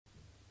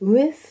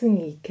上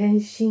杉謙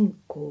信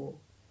公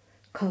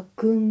家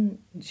訓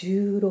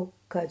十六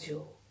ヶ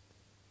条。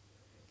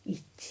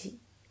1、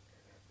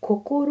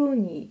心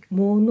に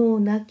物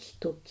なき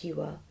時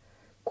は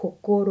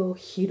心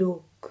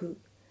広く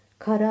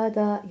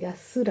体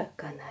安ら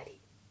かなり。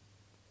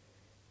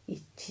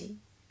1、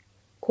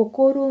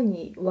心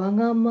にわ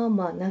がま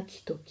まな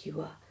き時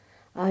は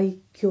愛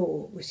嬌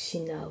を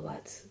失わ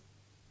ず。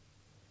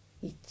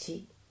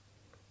1、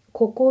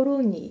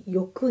心に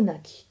欲な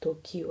き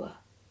時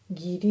は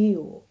義理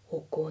を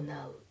行う。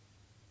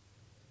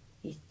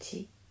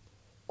1、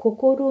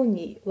心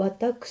に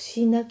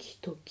私なき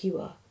時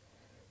は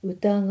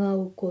疑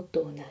うこ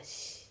とな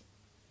し。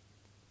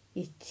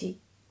1、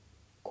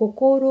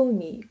心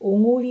に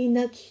おり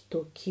なき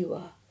時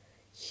は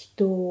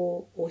人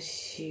を教う。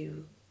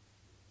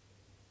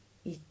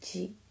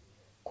1、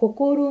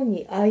心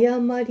に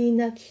誤り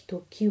なき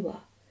時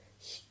は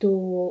人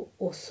を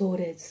恐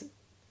れず。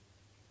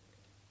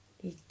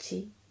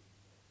1、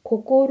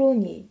心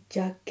に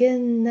邪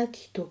見な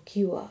き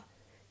時は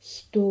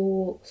人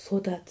を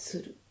育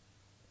つる。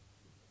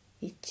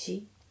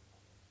1、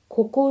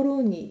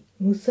心に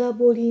むさ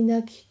ぼり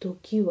なき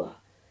時は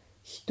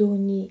人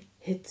に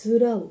へつ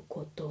らう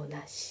こと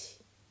なし。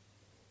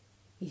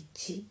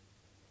1、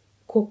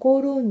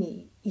心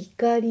に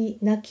怒り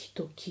なき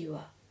時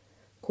は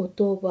言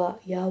葉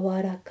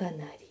柔らか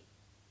な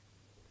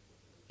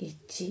り。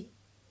1、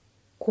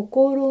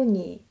心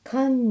に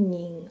堪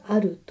忍あ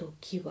る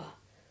時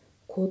は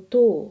こ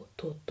とを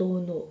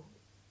整う。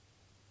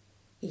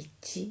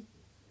1、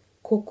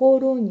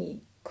心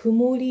に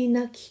曇り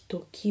なき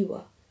時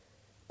は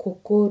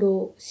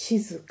心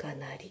静か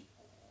なり。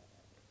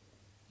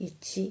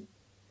1、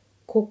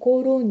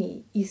心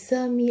に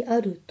勇みあ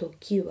る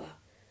時は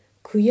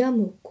悔や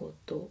むこ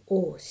と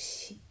多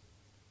し。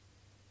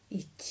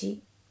1、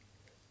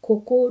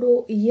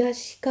心癒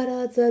しか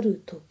らざ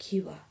る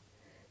時は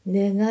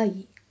願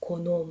い好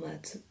ま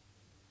ず。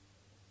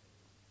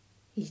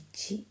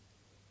1、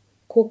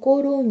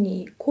心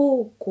に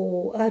孝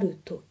行ある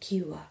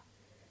時は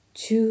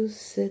忠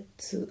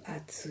節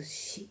厚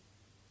し。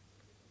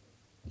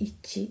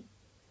1、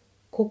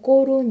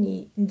心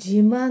に自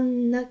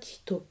慢なき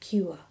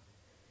時は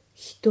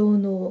人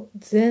の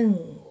善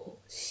を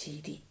知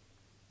り。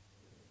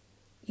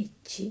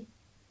1、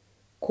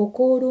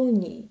心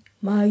に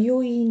迷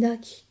いな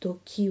き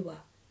時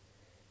は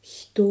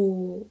人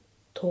を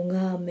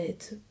咎め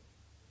ず。